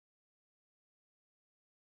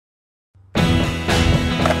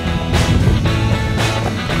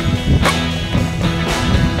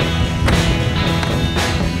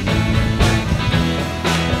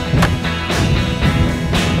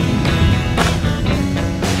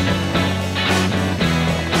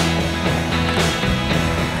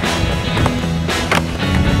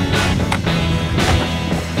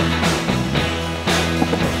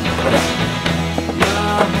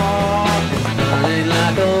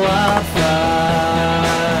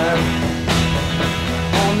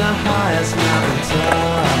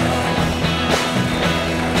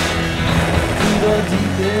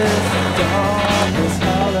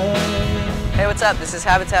up? This is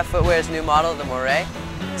Habitat Footwear's new model, the Moray.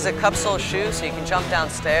 It's a cup sole shoe, so you can jump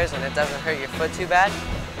downstairs and it doesn't hurt your foot too bad.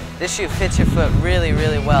 This shoe fits your foot really,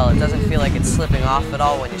 really well. It doesn't feel like it's slipping off at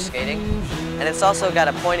all when you're skating. And it's also got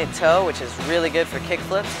a pointed toe, which is really good for kick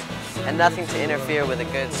flips, and nothing to interfere with a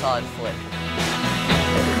good, solid flip.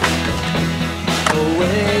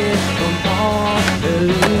 Away from all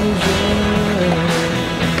illusion,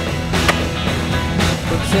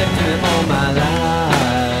 protect me all my life.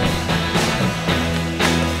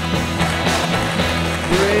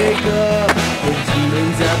 Break up the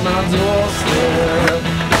demons at my doorstep,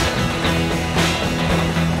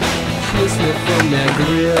 kiss me from their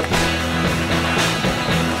grip.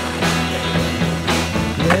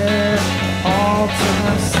 Let all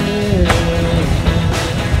time